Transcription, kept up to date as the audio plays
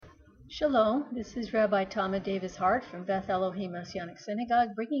Shalom, this is Rabbi Tama Davis Hart from Beth Elohim Messianic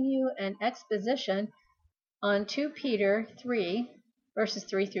Synagogue, bringing you an exposition on 2 Peter 3, verses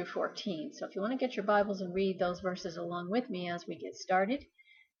 3 through 14. So if you want to get your Bibles and read those verses along with me as we get started,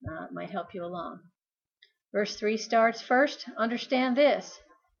 it might help you along. Verse 3 starts, "First, understand this.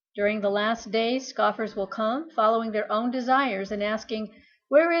 During the last days, scoffers will come, following their own desires and asking,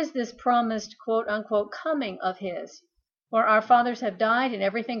 'Where is this promised quote-unquote coming of his?' For our fathers have died and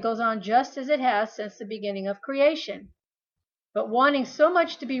everything goes on just as it has since the beginning of creation. But wanting so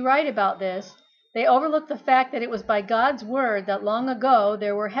much to be right about this, they overlook the fact that it was by God's word that long ago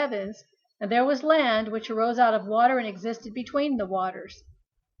there were heavens, and there was land which arose out of water and existed between the waters,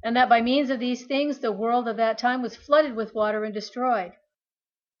 and that by means of these things the world of that time was flooded with water and destroyed.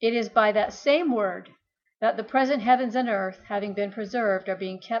 It is by that same word that the present heavens and earth, having been preserved, are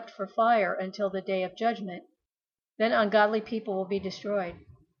being kept for fire until the day of judgment. Then ungodly people will be destroyed.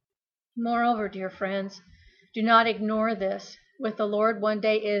 Moreover, dear friends, do not ignore this. With the Lord, one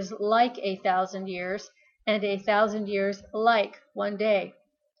day is like 1,000 years, and 1,000 years like one day.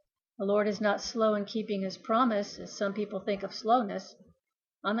 The Lord is not slow in keeping his promise, as some people think of slowness.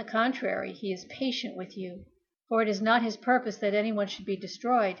 On the contrary, he is patient with you, for it is not his purpose that anyone should be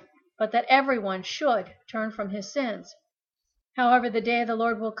destroyed, but that everyone should turn from his sins. However, the day of the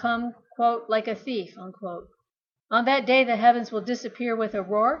Lord will come, quote, like a thief, unquote. On that day the heavens will disappear with a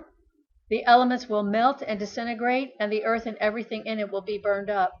roar, the elements will melt and disintegrate, and the earth and everything in it will be burned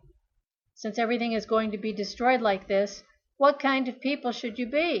up. Since everything is going to be destroyed like this, what kind of people should you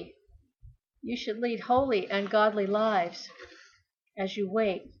be? You should lead holy and godly lives as you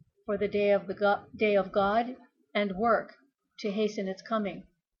wait for the day of God and work to hasten its coming.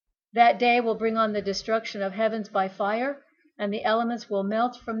 That day will bring on the destruction of heavens by fire, and the elements will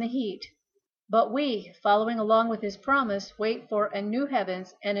melt from the heat. But we, following along with his promise, wait for a new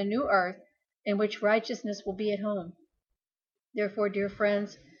heavens and a new earth in which righteousness will be at home. Therefore, dear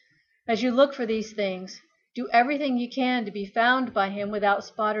friends, as you look for these things, do everything you can to be found by him without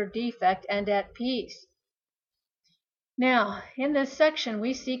spot or defect and at peace." Now, in this section,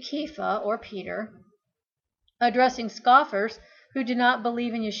 we see Kefa, or Peter, addressing scoffers who do not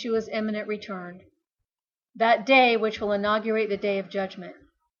believe in Yahshua's imminent return, that day which will inaugurate the day of judgment.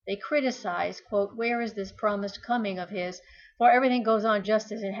 They criticize, quote, "Where is this promised coming of his? For everything goes on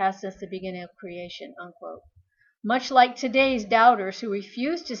just as it has since the beginning of creation," unquote. Much like today's doubters who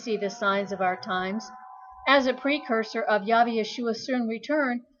refuse to see the signs of our times as a precursor of Yahweh Yahshua's soon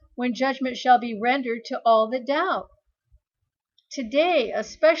return, when judgment shall be rendered to all that doubt. Today,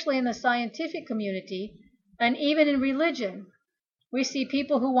 especially in the scientific community, and even in religion, we see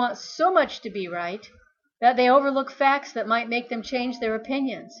people who want so much to be right that they overlook facts that might make them change their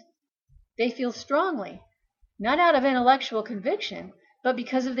opinions. They feel strongly, not out of intellectual conviction, but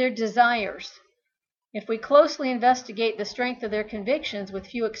because of their desires. If we closely investigate the strength of their convictions, with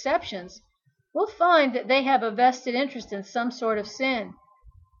few exceptions, we'll find that they have a vested interest in some sort of sin.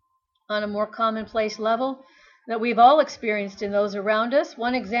 On a more commonplace level that we've all experienced in those around us,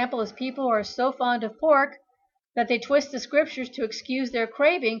 one example is people who are so fond of pork that they twist the scriptures to excuse their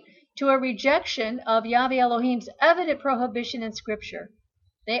craving to a rejection of Yahweh Elohim's evident prohibition in Scripture.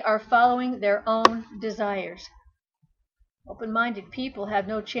 They are following their own desires. Open-minded people have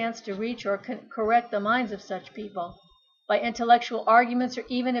no chance to reach or correct the minds of such people by intellectual arguments or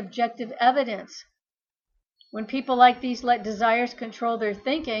even objective evidence. When people like these let desires control their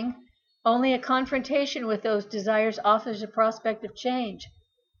thinking, only a confrontation with those desires offers a prospect of change.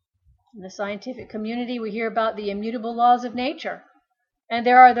 In the scientific community, we hear about the immutable laws of nature. And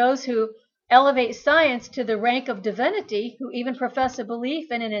there are those who elevate science to the rank of divinity, who even profess a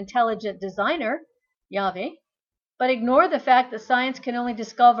belief in an intelligent designer, Yahweh, but ignore the fact that science can only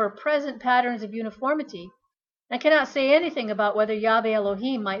discover present patterns of uniformity and cannot say anything about whether Yahweh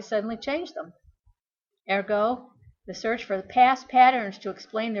Elohim might suddenly change them. Ergo, the search for past patterns to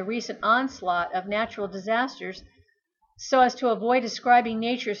explain the recent onslaught of natural disasters so as to avoid ascribing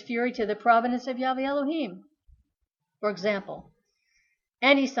nature's fury to the providence of Yahweh Elohim. For example,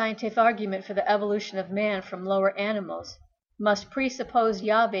 any scientific argument for the evolution of man from lower animals must presuppose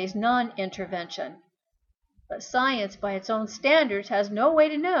Yahweh's non-intervention. But science, by its own standards, has no way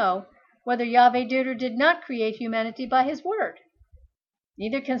to know whether Yahweh did or did not create humanity by his word.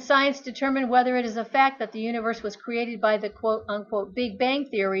 Neither can science determine whether it is a fact that the universe was created by the quote-unquote Big Bang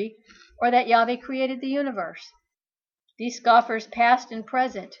Theory, or that Yahweh created the universe. These scoffers, past and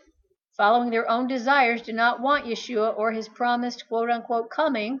present, following their own desires, do not want Yahshua or his promised quote-unquote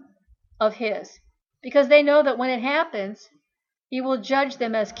coming of his, because they know that when it happens, he will judge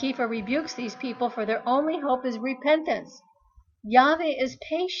them, as Kefa rebukes these people, for their only hope is repentance. Yahweh is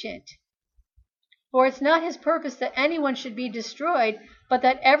patient. For it's not his purpose that anyone should be destroyed, but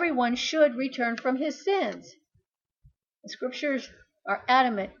that everyone should return from his sins. The scriptures are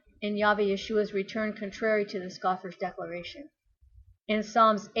adamant in Yahweh Yeshua's return, contrary to the scoffers' declaration. In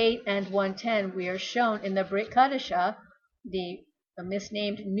Psalms 8 and 110, we are shown in the Brit Kadashah, the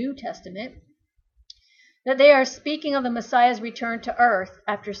misnamed New Testament, that they are speaking of the Messiah's return to earth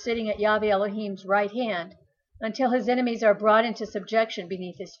after sitting at Yahweh Elohim's right hand until his enemies are brought into subjection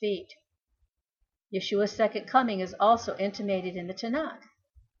beneath his feet. Yeshua's second coming is also intimated in the Tanakh.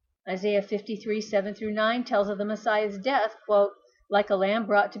 Isaiah 53, 7-9 tells of the Messiah's death, quote, like a lamb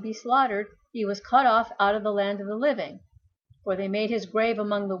brought to be slaughtered, he was cut off out of the land of the living. For they made his grave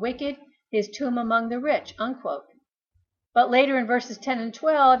among the wicked, his tomb among the rich, unquote. But later in verses 10 and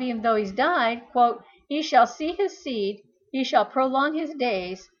 12, even though he's died, quote, he shall see his seed, he shall prolong his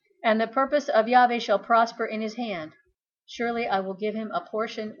days, and the purpose of Yahweh shall prosper in his hand. Surely I will give him a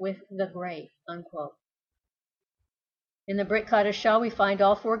portion with the great, unquote. In the Brit Kadashah, we find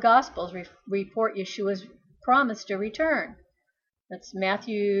all four Gospels report Yeshua's promise to return. That's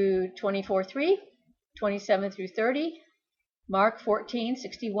Matthew 24:3, 27-30, Mark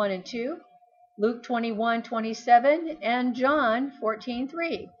 14:61-2, Luke 21:27, and John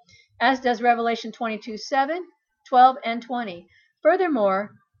 14:3, as does Revelation 22:7, 12, and 20.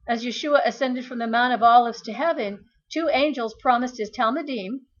 Furthermore, as Yeshua ascended from the Mount of Olives to heaven, two angels promised his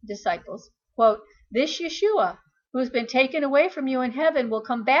Talmudim, disciples, quote, this Yeshua, who has been taken away from you in heaven, will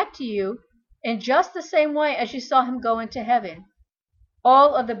come back to you in just the same way as you saw him go into heaven.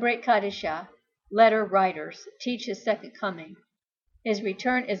 All of the Brit Kadashah letter writers teach his second coming. His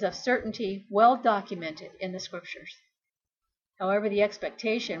return is of certainty well documented in the scriptures. However, the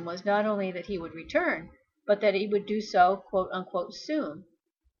expectation was not only that he would return, but that he would do so, quote unquote, soon,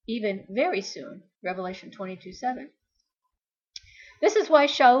 even very soon, Revelation 22:7. This is why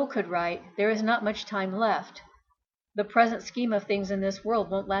Shaul could write, there is not much time left. The present scheme of things in this world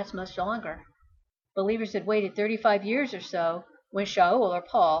won't last much longer. Believers had waited 35 years or so when Shaul or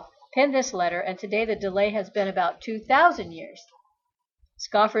Paul penned this letter, and today the delay has been about 2,000 years.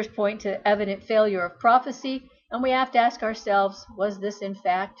 Scoffers point to evident failure of prophecy, and we have to ask ourselves, was this in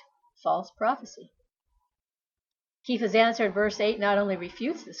fact false prophecy? Kefa's answer in verse 8 not only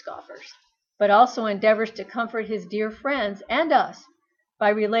refutes the scoffers, but also endeavors to comfort his dear friends and us by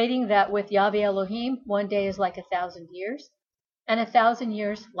relating that with Yahweh Elohim, 1 day is like 1,000 years, and 1,000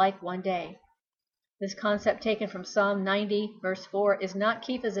 years like 1 day. This concept taken from Psalm 90, verse 4, is not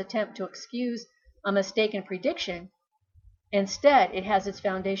Kefa's attempt to excuse a mistaken prediction. Instead, it has its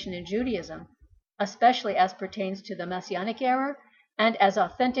foundation in Judaism, especially as pertains to the Messianic era and as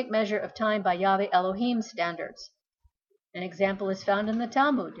authentic measure of time by Yahweh Elohim's standards. An example is found in the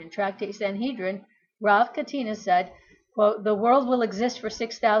Talmud. In Tractate Sanhedrin, Rav Katina said, quote, the world will exist for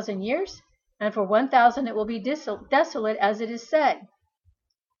 6,000 years, and for 1,000 it will be desolate, as it is said.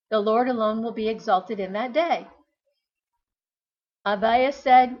 The Lord alone will be exalted in that day. Abaya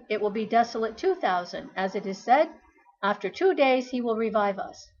said, it will be desolate 2,000, as it is said, after 2 days he will revive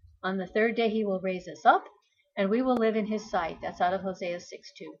us. On the third day he will raise us up, and we will live in his sight. That's out of Hosea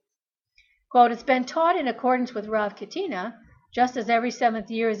 6:2. Quote, it's been taught in accordance with Rav Katina, just as every 7th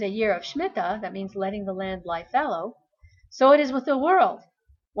year is a year of Shemitah, that means letting the land lie fallow, so it is with the world.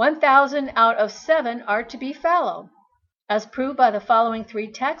 1,000 out of 7 are to be fallow, as proved by the following 3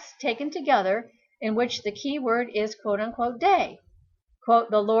 texts taken together, in which the key word is quote-unquote day.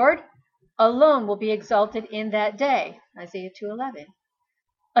 Quote, the Lord alone will be exalted in that day, Isaiah 2:11.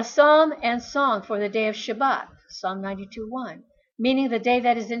 A psalm and song for the day of Shabbat, Psalm 92:1, meaning the day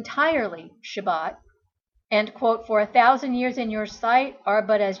that is entirely Shabbat, and quote, for 1,000 years in your sight are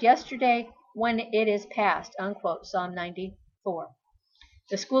but as yesterday when it is past, unquote, Psalm 94.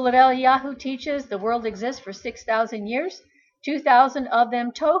 The school of Eliyahu teaches the world exists for 6,000 years, 2,000 of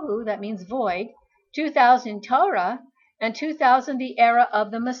them tohu, that means void, 2,000 Torah, and 2,000 the era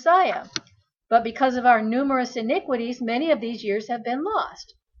of the Messiah. But because of our numerous iniquities, many of these years have been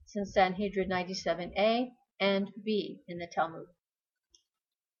lost, since Sanhedrin 97a and b in the Talmud.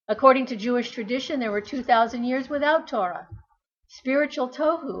 According to Jewish tradition, there were 2,000 years without Torah, spiritual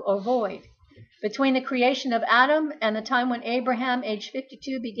tohu, or void, between the creation of Adam and the time when Abraham, age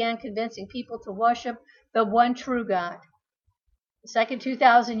 52, began convincing people to worship the one true God. The second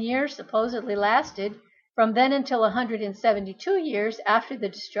 2,000 years supposedly lasted from then until 172 years after the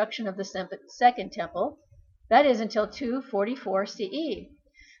destruction of the Second Temple, that is until 244 CE.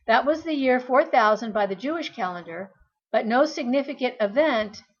 That was the year 4000 by the Jewish calendar, but no significant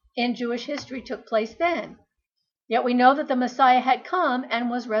event in Jewish history took place then. Yet we know that the Messiah had come and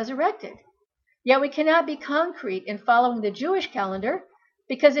was resurrected. Yet we cannot be concrete in following the Jewish calendar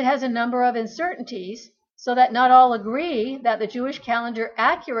because it has a number of uncertainties, so that not all agree that the Jewish calendar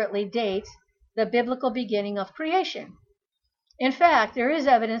accurately dates the biblical beginning of creation. In fact, there is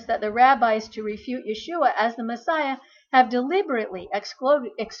evidence that the rabbis to refute Yahshua as the Messiah have deliberately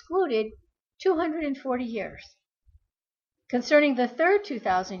excluded 240 years. Concerning the third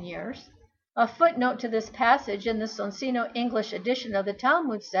 2,000 years, a footnote to this passage in the Sonsino English edition of the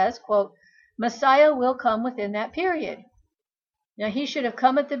Talmud says, quote, Messiah will come within that period. Now, he should have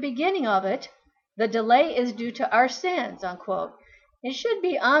come at the beginning of it. The delay is due to our sins, unquote. It should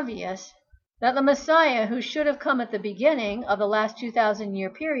be obvious that the Messiah who should have come at the beginning of the last 2,000-year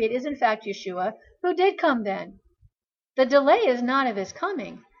period is in fact Yahshua, who did come then. The delay is not of his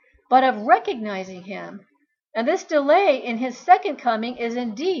coming, but of recognizing him. And this delay in his second coming is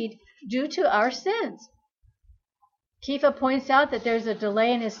indeed due to our sins. Kefa points out that there's a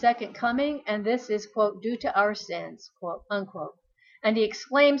delay in his second coming, and this is, quote, due to our sins, quote, unquote. And he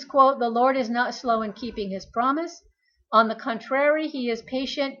exclaims, quote, the Lord is not slow in keeping his promise. On the contrary, he is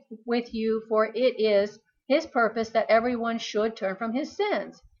patient with you, for it is his purpose that everyone should turn from his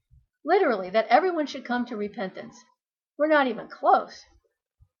sins. Literally, that everyone should come to repentance. We're not even close.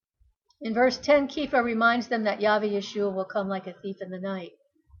 In verse 10, Kefa reminds them that Yahweh Yahshua will come like a thief in the night,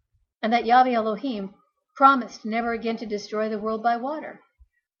 and that Yahweh Elohim promised never again to destroy the world by water.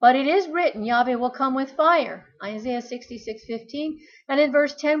 But it is written, Yahweh will come with fire, Isaiah 66:15. And in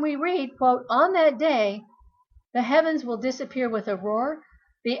verse 10 we read, quote, on that day, the heavens will disappear with a roar,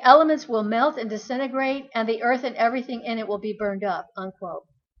 the elements will melt and disintegrate, and the earth and everything in it will be burned up, unquote.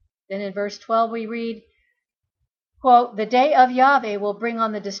 Then in verse 12 we read, quote, the day of Yahweh will bring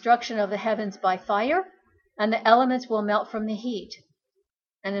on the destruction of the heavens by fire, and the elements will melt from the heat.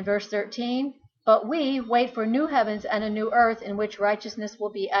 And in verse 13, but we wait for new heavens and a new earth in which righteousness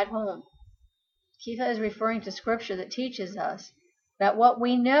will be at home. Kefa is referring to scripture that teaches us that what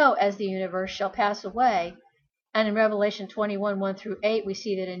we know as the universe shall pass away, and in Revelation 21:1-8, we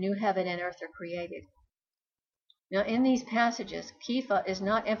see that a new heaven and earth are created. Now, in these passages, Kefa is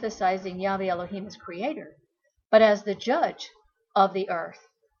not emphasizing Yahweh Elohim as creator, but as the judge of the earth.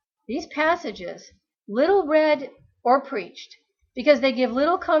 These passages, little read or preached, because they give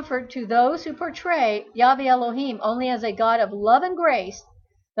little comfort to those who portray Yahweh Elohim only as a God of love and grace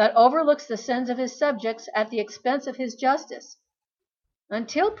that overlooks the sins of his subjects at the expense of his justice.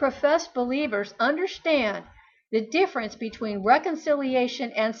 Until professed believers understand the difference between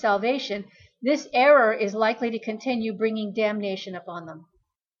reconciliation and salvation, this error is likely to continue bringing damnation upon them.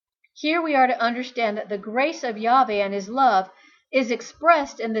 Here we are to understand that the grace of Yahweh and his love is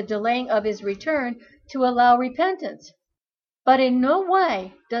expressed in the delaying of his return to allow repentance. But in no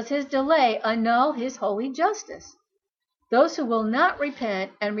way does his delay annul his holy justice. Those who will not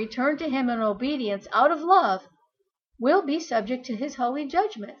repent and return to him in obedience out of love will be subject to his holy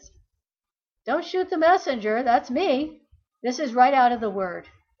judgments. Don't shoot the messenger, that's me. This is right out of the word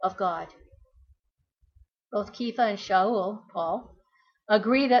of God. Both Kefa and Shaul, Paul,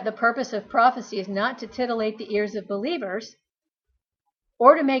 agree that the purpose of prophecy is not to titillate the ears of believers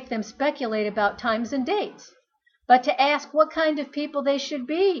or to make them speculate about times and dates, but to ask what kind of people they should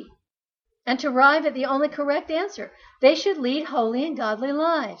be and to arrive at the only correct answer. They should lead holy and godly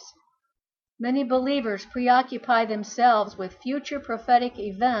lives. Many believers preoccupy themselves with future prophetic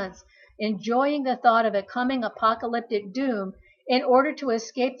events, enjoying the thought of a coming apocalyptic doom in order to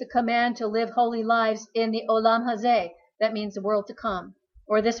escape the command to live holy lives in the Olam Hazeh, that means the world to come,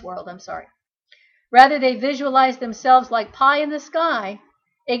 or this world, Rather, they visualize themselves like pie in the sky,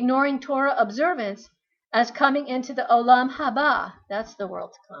 ignoring Torah observance as coming into the Olam Haba, that's the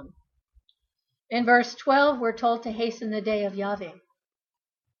world to come. In verse 12, we're told to hasten the day of Yahweh.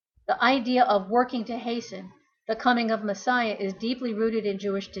 The idea of working to hasten the coming of Messiah is deeply rooted in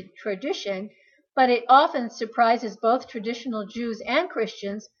Jewish tradition, but it often surprises both traditional Jews and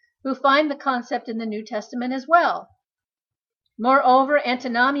Christians who find the concept in the New Testament as well. Moreover,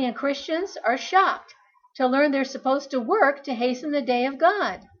 antinomian Christians are shocked to learn they're supposed to work to hasten the day of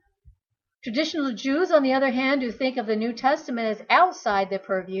God. Traditional Jews, on the other hand, who think of the New Testament as outside the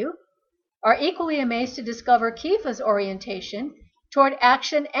purview, are equally amazed to discover Kefa's orientation toward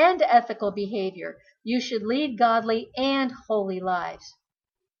action and ethical behavior. You should lead godly and holy lives.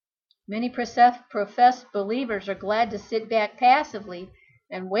 Many professed believers are glad to sit back passively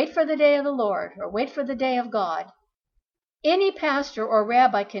and wait for the day of the Lord or wait for the day of God. Any pastor or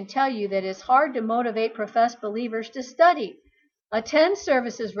rabbi can tell you that it's hard to motivate professed believers to study, attend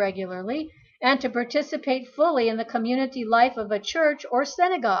services regularly, and to participate fully in the community life of a church or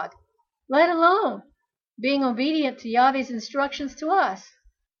synagogue, let alone being obedient to Yahweh's instructions to us.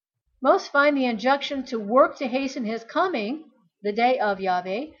 Most find the injunction to work to hasten his coming the day of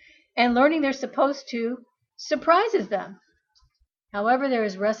Yahweh, and learning they're supposed to surprises them. However, there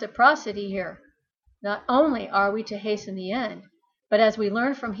is reciprocity here. Not only are we to hasten the end, but as we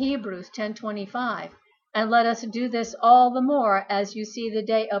learn from Hebrews 10:25, and let us do this all the more as you see the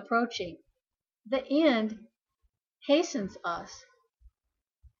day approaching. The end hastens us.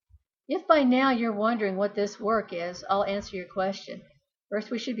 If by now you're wondering what this work is, I'll answer your question. First,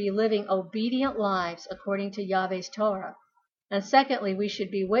 we should be living obedient lives according to Yahweh's Torah. And secondly, we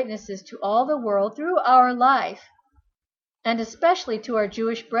should be witnesses to all the world through our life, and especially to our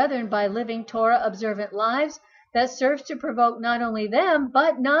Jewish brethren by living Torah-observant lives that serves to provoke not only them,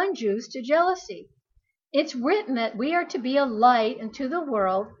 but non-Jews to jealousy. It's written that we are to be a light unto the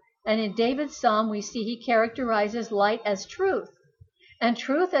world, and in David's psalm we see he characterizes light as truth, and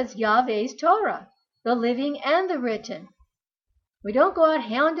truth as Yahweh's Torah, the living and the written. We don't go out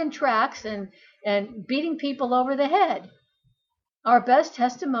hounding tracks and beating people over the head. Our best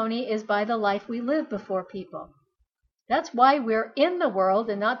testimony is by the life we live before people. That's why we're in the world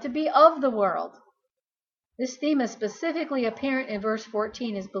and not to be of the world. This theme is specifically apparent in verse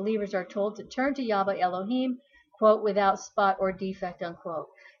 14 as believers are told to turn to Yahweh Elohim, quote, without spot or defect, unquote.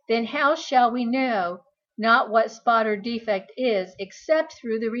 Then how shall we know not what spot or defect is except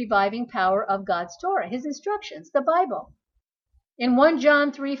through the reviving power of God's Torah, his instructions, the Bible? In 1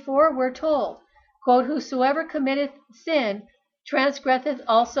 John 3:4, we're told, quote, whosoever committeth sin transgresseth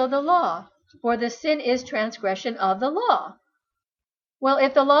also the law, for the sin is transgression of the law. Well,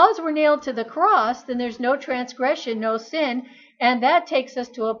 if the laws were nailed to the cross, then there's no transgression, no sin, and that takes us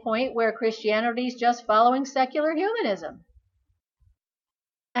to a point where Christianity is just following secular humanism.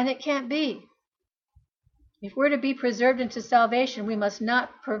 And it can't be. If we're to be preserved into salvation, we must not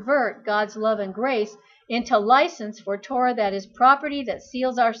pervert God's love and grace into license for Torah that is property that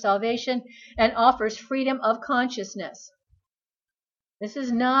seals our salvation and offers freedom of consciousness. This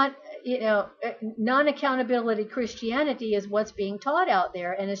is not, non-accountability Christianity is what's being taught out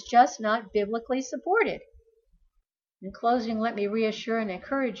there, and it's just not biblically supported. In closing, let me reassure and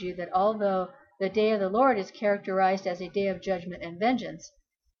encourage you that although the day of the Lord is characterized as a day of judgment and vengeance,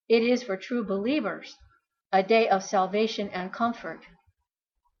 it is for true believers a day of salvation and comfort.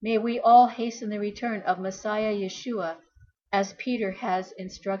 May we all hasten the return of Messiah Yahshua as Peter has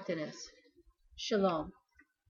instructed us. Shalom.